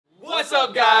What's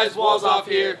up, guys? Wallsoff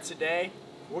here. Today,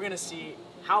 we're gonna see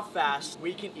how fast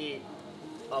we can eat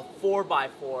a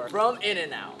 4x4 from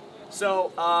In-N-Out.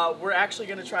 So, we're actually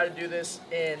gonna try to do this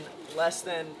in less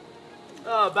than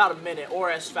about a minute,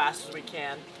 or as fast as we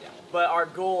can. Yeah. But our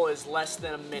goal is less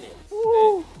than a minute.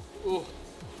 Ooh. Ooh.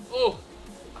 Ooh.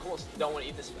 I almost don't want to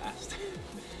eat this fast.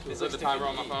 Is the timer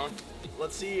on my phone?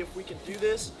 Let's see if we can do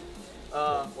this.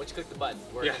 Once you click the button,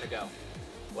 we're gonna go.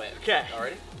 Wait. Okay.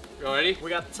 Already? You ready? We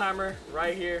got the timer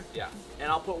right here. Yeah.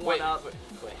 And I'll put one up. Wait.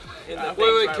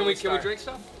 Wait. Can we drink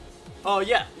stuff? Oh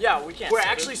yeah, we can. We're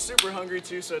actually super hungry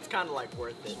too, so it's kind of like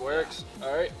worth it. This works. Yeah.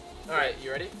 All right. All right.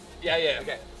 You ready? Yeah.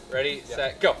 Okay. Ready,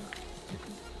 set, go.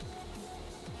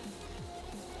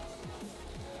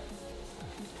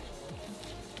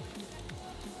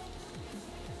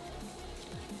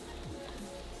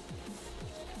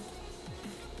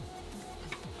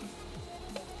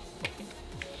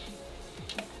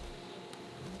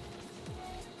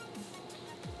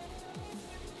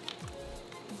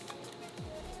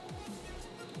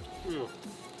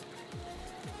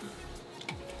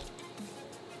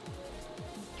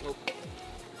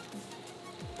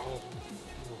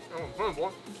 Oh,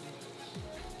 boy.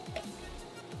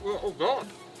 Oh, God.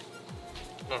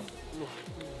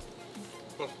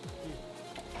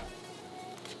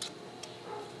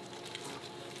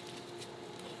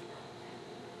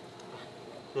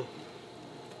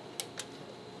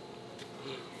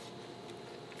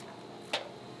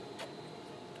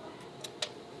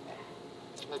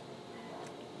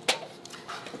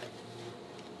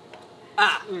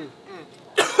 Ah.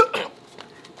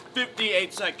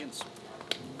 58 seconds.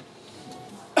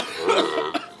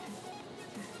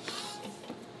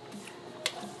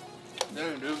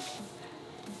 Damn, dude.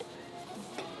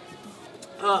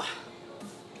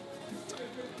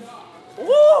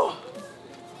 Woo!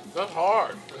 That's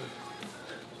hard.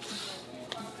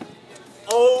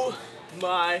 Oh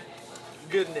my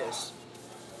goodness.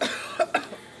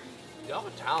 Y'all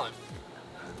have talent.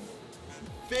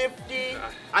 50.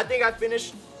 I think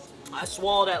I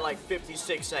swallowed at like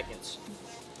 56 seconds.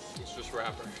 It's just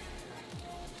rapper.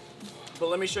 But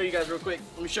let me show you guys real quick.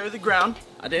 Let me show you the ground.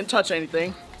 I didn't touch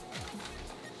anything.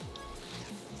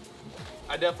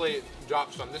 I definitely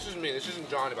dropped some. This isn't me. This isn't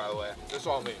Johnny, by the way. This is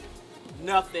all me.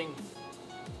 Nothing.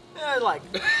 Like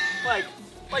You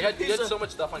a piece had of, so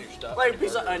much stuff on your stuff. like a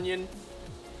piece of onion.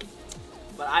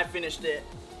 But I finished it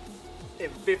in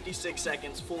 56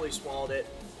 seconds, fully swallowed it.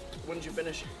 When did you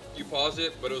finish? You paused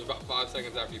it, but it was about 5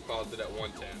 seconds after you paused it at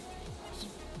 110.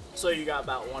 So you got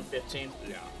about 115.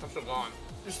 Yeah. I'm still gone.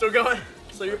 You're still going?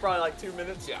 So you're probably like 2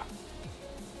 minutes? Yeah.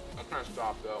 I'm trying to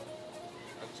stop, though.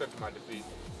 I accepted my defeat.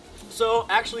 So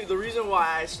actually the reason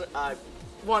why I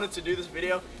wanted to do this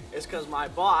video is because my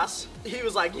boss, he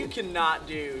was like, you cannot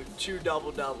do 2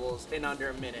 double-doubles in under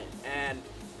a minute. And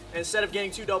instead of getting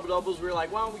 2 double-doubles, we were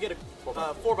like, why don't we get a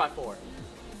 4x4?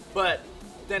 But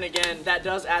then again, that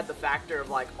does add the factor of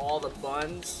like all the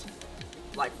buns,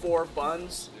 like 4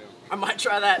 buns. Yeah. I might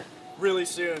try that really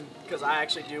soon because I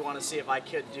actually do want to see if I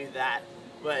could do that.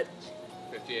 But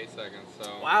 58 seconds, so.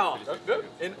 wow, that's good.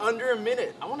 In under a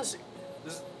minute. I want to see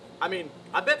this. I mean,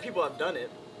 I bet people have done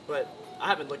it, but I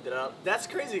haven't looked it up. That's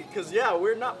crazy because yeah,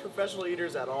 we're not professional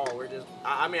eaters at all. We're just,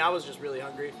 I mean, I was just really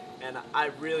hungry and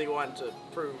I really wanted to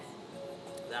prove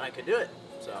that I could do it.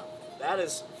 So that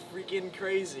is freaking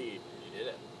crazy. You did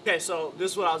it. Okay, so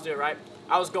this is what I was doing, right?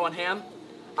 I was going ham.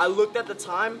 I looked at the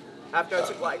time after I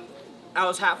took I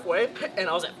was halfway and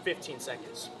I was at 15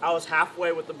 seconds. I was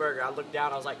halfway with the burger. I looked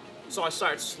down, I was like, so I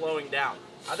started slowing down.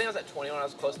 I think I was at 20 when I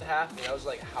was close to half, and I was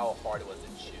like how hard it was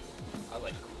to chew. I was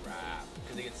like, crap,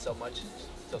 because it gets so much, it's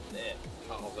so thick.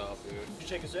 Piles up, dude. Did you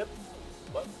take a sip?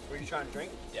 What? Were you trying to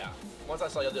drink? Yeah. Once I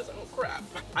saw you do it, I was like, oh crap.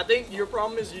 I think your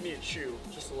problem is you need to chew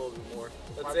just a little bit more.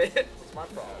 That's it. What's my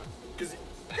problem? Because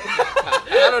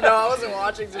I don't know, I wasn't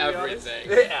watching to be Everything.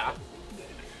 honest. Yeah.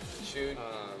 Chewed.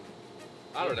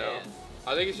 I don't know.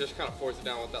 I think it's just kind of force it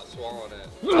down without swallowing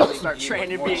it. Start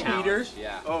training to be an eater?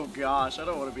 Yeah. Oh gosh, I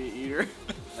don't want to be an eater.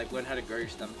 Like learn how to grow your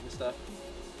stomach and stuff.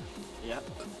 Yeah.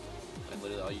 Like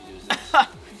literally all you do is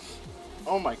this.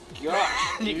 Oh my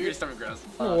gosh. Your stomach grows.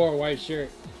 I wore a white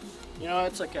shirt. You know,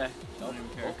 it's okay. Don't even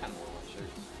care. What kind of white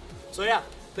shirts? So yeah,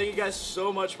 thank you guys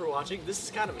so much for watching. This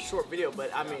is kind of a short video, but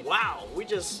I mean, wow, we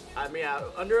just,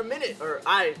 under a minute, or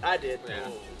I did. Yeah.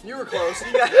 You were close.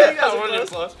 You guys were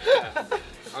close. Yeah.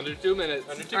 Under 2 minutes.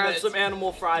 Under 2 I have minutes. some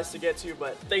animal fries to get to,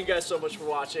 but thank you guys so much for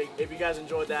watching. If you guys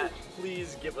enjoyed that,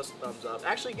 please give us a thumbs up.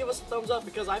 Actually, give us a thumbs up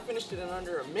because I finished it in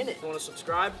under a minute. If you want to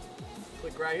subscribe,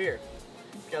 click right here.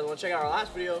 If you guys want to check out our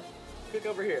last video, click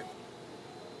over here.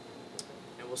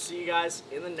 And we'll see you guys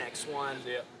in the next one.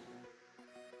 See ya.